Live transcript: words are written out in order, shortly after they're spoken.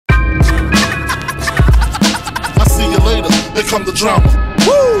here come the drama.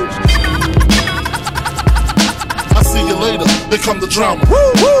 Woo! I see you later, here come the drama.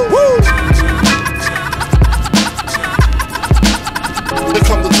 Woo, woo, woo! Here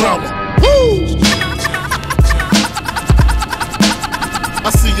come the drama. Woo! I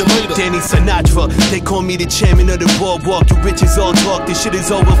see you later. Danny Sinatra, they call me the chairman of the boardwalk. You bitches all talk, this shit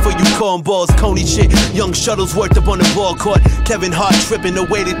is over for you cornballs. Coney shit, young Shuttlesworth up on the ball court. Kevin Hart tripping the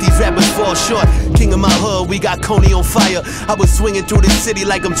way that these rappers fall short. King of my hood, we got Coney on fire. I was swinging through the city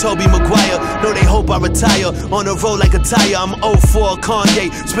like I'm Toby Maguire. No, they hope I retire, on the road like a tire. I'm 04 Kanye,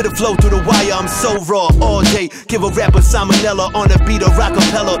 spit a flow through the wire. I'm so raw all day, give a rapper salmonella on the beat of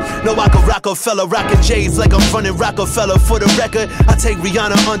Rockapella. No, I can Rockefeller, rockin' J's like I'm running Rockefeller. For the record, I take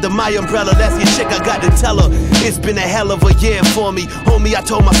Rihanna under my umbrella. That's your chick, I got to tell her. It's been a hell of a year for me. Homie, I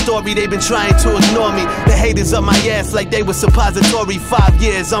told my story, they been trying to ignore me. The haters up my ass like they was suppository. 5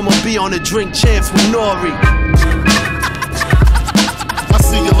 years, I'ma be on a drink champs with Nori. I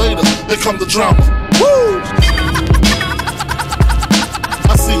see you later, here come the drama. Woo!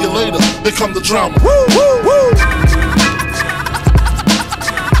 I see you later, here come the drama. Woo, woo, woo!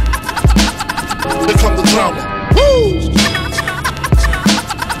 Here come the drama. Woo!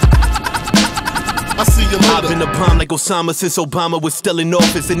 I see you later. I've been a bomb like Osama since Obama was still in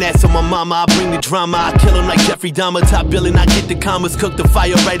office. And that's on my mama, I bring the drama. I kill him like Jeffrey Dahmer, top billing. I get the commas, cook the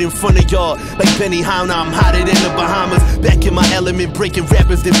fire right in front of y'all. Like Benny Hanna, I'm hotter than the Bahamas. Back in my element, breaking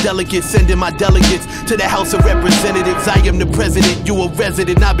rappers, them delegates. Sending my delegates to the House of Representatives. I am the president, you a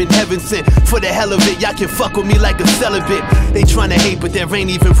resident, I've been heaven sent. For the hell of it, y'all can fuck with me like a celibate. They tryna hate, but there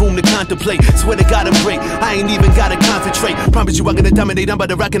ain't even room to contemplate. Swear to God I'm great, I ain't even gotta concentrate. Promise you I'm gonna dominate, I'm about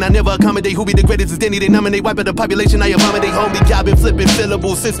to rock and I never accommodate. Who be the greatest is Danny, they nominate. Wipe out the population, I abominate. Homie, y'all been flipping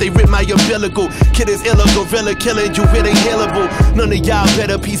fillable since they ripped my umbilical. Kid is illa, gorilla killing you, it ain't healable. None of y'all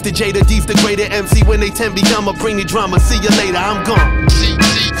better piece the J, the D's the greater MC. When they 10 be, I'ma bring the drama. See you later, I'm gone.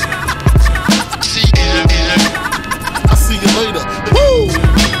 I see you later. Woo!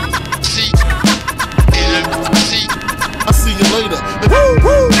 I see you later. Woo,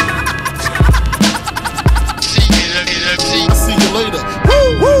 woo! I see you later.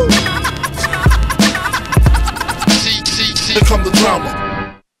 Woo, woo! Here come the drama.